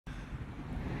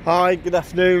Hi, good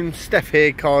afternoon. Steph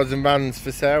here, Cars and Vans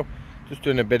for Sale. Just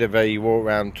doing a bit of a walk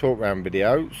around, talk around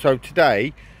video. So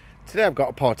today I've got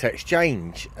a part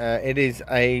exchange. It is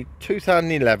a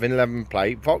 2011 11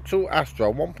 plate Vauxhall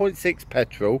Astra 1.6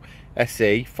 petrol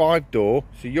SE 5-door,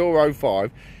 so Euro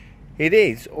 5. It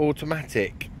is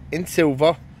automatic in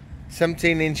silver,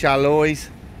 17-inch alloys,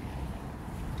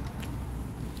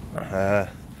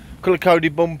 colour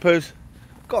coded bumpers.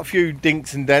 Got a few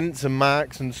dinks and dents and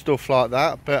marks and stuff like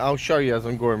that, but I'll show you as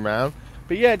I'm going around.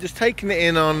 But yeah, just taking it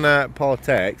in on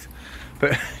Part-Ex,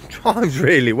 but drives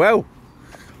really well.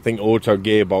 I think auto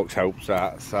gearbox helps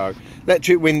that. So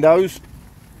electric windows,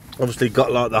 obviously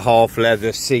got like the half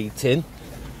leather seating,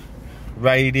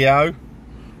 radio,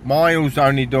 miles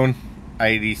only done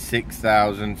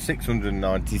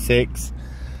 86,696,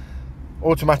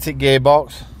 automatic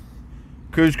gearbox,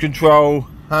 cruise control,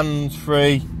 hands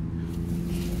free.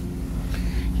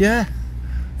 Yeah,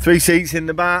 3 seats in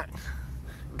the back,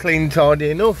 clean, tidy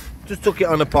enough. Just took it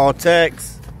on a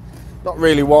Part-Ex. Not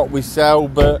really what we sell,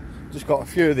 but just got a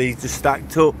few of these just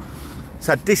stacked up. It's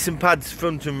had disc and pads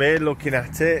front and rear looking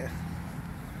at it.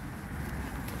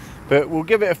 But we'll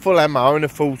give it a full MO and a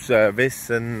full service,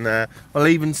 and I'll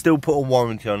even still put a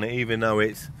warranty on it, even though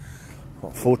it's,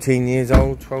 what, 14 years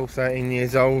old, 12, 13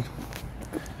 years old.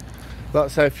 Like I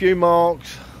say, a few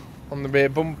marks on the rear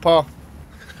bumper.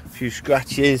 Few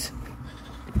scratches.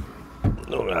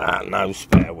 Look at that, no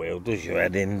spare wheel, does your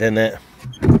head in, doesn't it?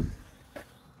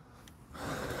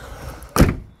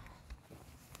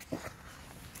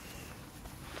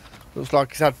 Looks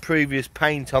like it's had previous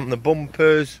paint on the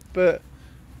bumpers, but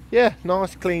yeah,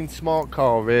 nice clean smart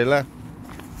car really.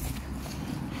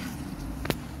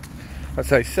 I'd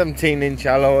say 17-inch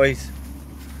alloys.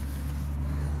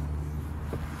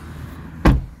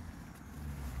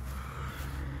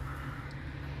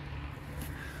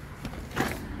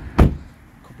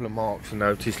 Of marks I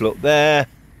noticed, look there,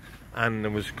 and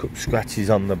there was a couple of scratches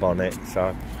on the bonnet.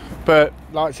 So, but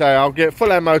like I say, I'll get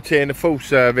full MOT and a full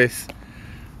service,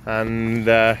 and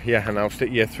yeah, and I'll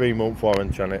stick you a 3-month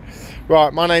warranty on it.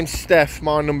 Right, my name's Steph.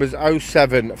 My number's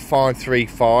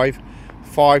 07535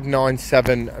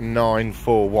 597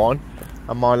 941,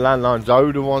 and my landline's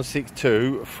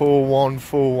 0162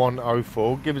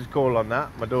 414104. Give us a call on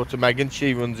that. My daughter Megan,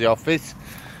 she runs the office.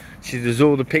 She does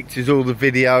all the pictures, all the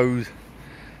videos.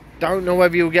 Don't know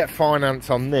whether you'll get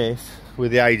finance on this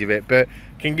with the age of it, but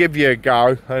can give you a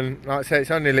go. And like I say,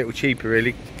 it's only a little cheaper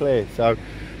really to clear. So,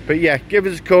 but yeah, give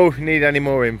us a call if you need any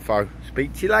more info.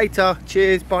 Speak to you later.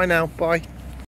 Cheers, bye now, bye.